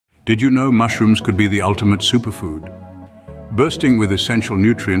Did you know mushrooms could be the ultimate superfood? Bursting with essential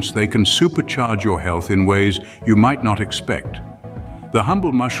nutrients, they can supercharge your health in ways you might not expect. The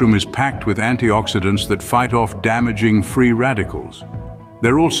humble mushroom is packed with antioxidants that fight off damaging free radicals.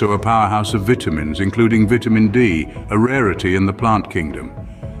 They're also a powerhouse of vitamins, including vitamin D, a rarity in the plant kingdom.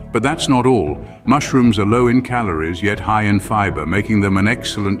 But that's not all. Mushrooms are low in calories, yet high in fiber, making them an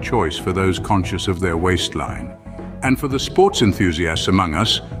excellent choice for those conscious of their waistline. And for the sports enthusiasts among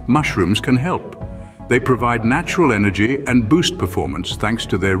us, mushrooms can help. They provide natural energy and boost performance thanks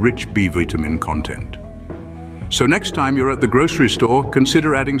to their rich B vitamin content. So next time you're at the grocery store,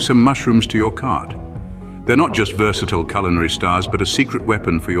 consider adding some mushrooms to your cart. They're not just versatile culinary stars, but a secret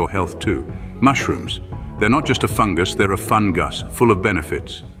weapon for your health too. Mushrooms. They're not just a fungus, they're a fungus, full of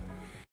benefits.